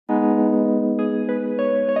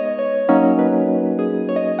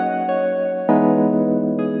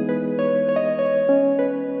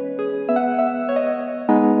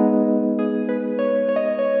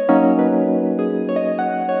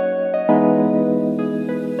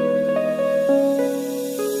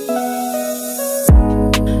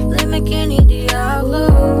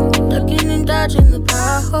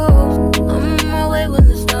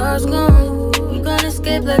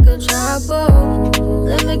Chapo,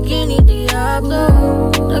 Lamborghini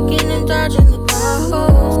Diablo, ducking and dodging the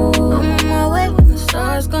potholes. I'm on my way when the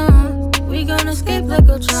stars gone. We gonna escape like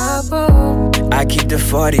a Chapo. I keep the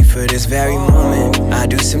 40 for this very moment. I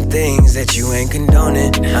do some things that you ain't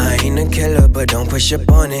condoning. I ain't a killer, but don't push up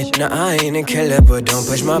on it. Nah, I ain't a killer, but don't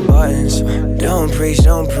push my buttons. Don't preach,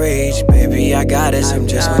 baby, I got us, I'm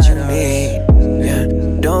just what you need. Yeah,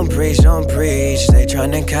 don't preach, they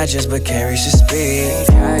tryna catch us, but can't reach the speed.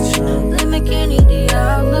 Catch 'em. Lamborghini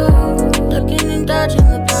Diablo, ducking and dodging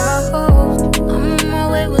the potholes. I'm on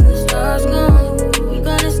my way when the stars gone. We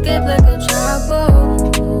gonna escape like a Chapo.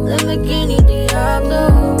 Lamborghini Diablo,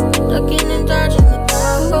 ducking and dodging the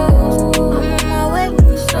potholes. I'm on my way when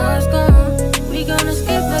the stars gone. We gonna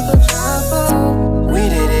escape like a Chapo. We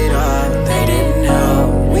did it all, they didn't help.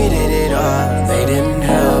 We did it all, they didn't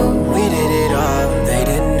help. We did it all, they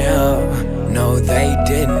didn't help. No, they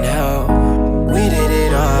didn't help. We did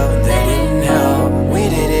it all, they didn't help. We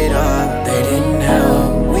did it all, they didn't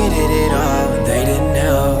help. We did it all, they didn't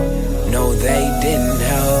help. No, they didn't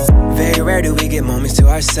help. Very rare do we get moments to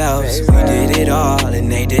ourselves. We did it all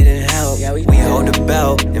and they didn't help. We hold the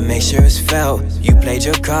belt and make sure it's felt. You played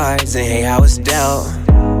your cards and hey, how it's dealt.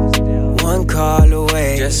 One call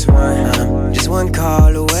away, just one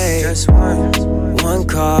call away, just one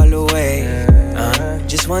call away,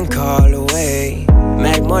 just one call away.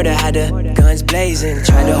 Mac Mortar had the guns blazing,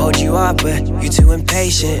 tried to hold you off, but you too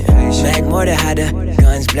impatient. Mac Mortar had the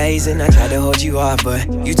guns blazing, I tried to hold you off, but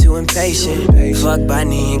you too impatient. Fuck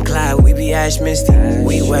Bonnie and Clyde, we be Ash Misty.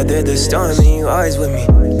 We weather the storm and you always with me.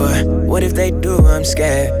 But what if they do? I'm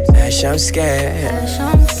scared. Ash, I'm scared. Ash,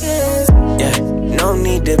 I'm scared. Yeah, no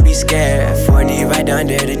need to be scared. 40 right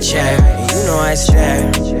under the chair. You know I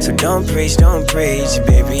stare. So don't preach,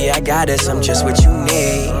 baby, I got us, I'm just what you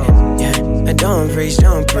need. Yeah, and don't preach,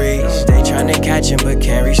 they tryna catch him but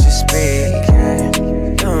can't reach the speed. Yeah.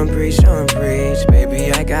 Don't preach,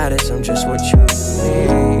 baby, I got us, I'm just what you